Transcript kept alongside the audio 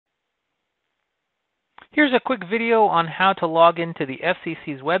Here's a quick video on how to log into the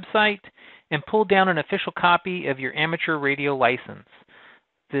FCC's website and pull down an official copy of your amateur radio license.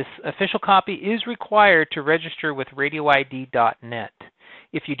 This official copy is required to register with radioid.net.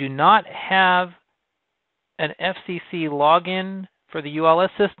 If you do not have an FCC login for the ULS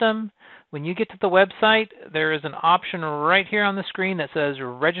system, when you get to the website, there is an option right here on the screen that says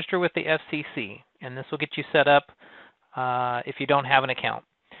Register with the FCC, and this will get you set up if you don't have an account.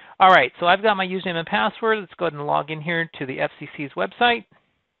 All right, so I've got my username and password. Let's go ahead and log in here to the FCC's website.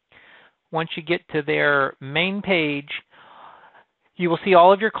 Once you get to their main page, you will see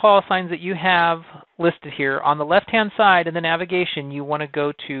all of your call signs that you have listed here. On the left-hand side in the navigation, you want to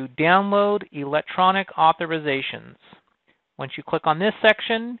go to Download Electronic Authorizations. Once you click on this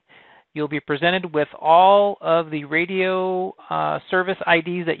section, you'll be presented with all of the radio service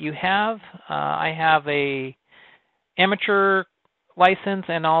IDs that you have. I have a amateur license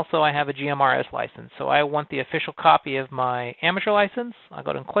and also I have a GMRS license. So I want the official copy of my amateur license. I'll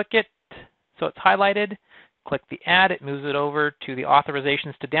go ahead and click it so it's highlighted. Click the add, it moves it over to the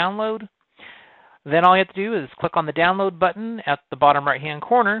authorizations to download. Then all you have to do is click on the download button at the bottom right hand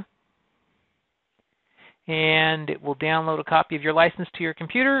corner, and it will download a copy of your license to your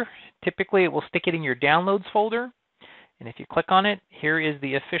computer. Typically it will stick it in your downloads folder, and if you click on it, here is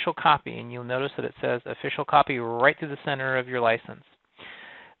the official copy, and you'll notice that it says official copy right through the center of your license.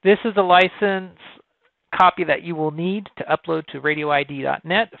 This is a license copy that you will need to upload to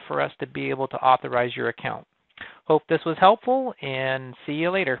radioid.net for us to be able to authorize your account. Hope this was helpful, and see you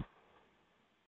later.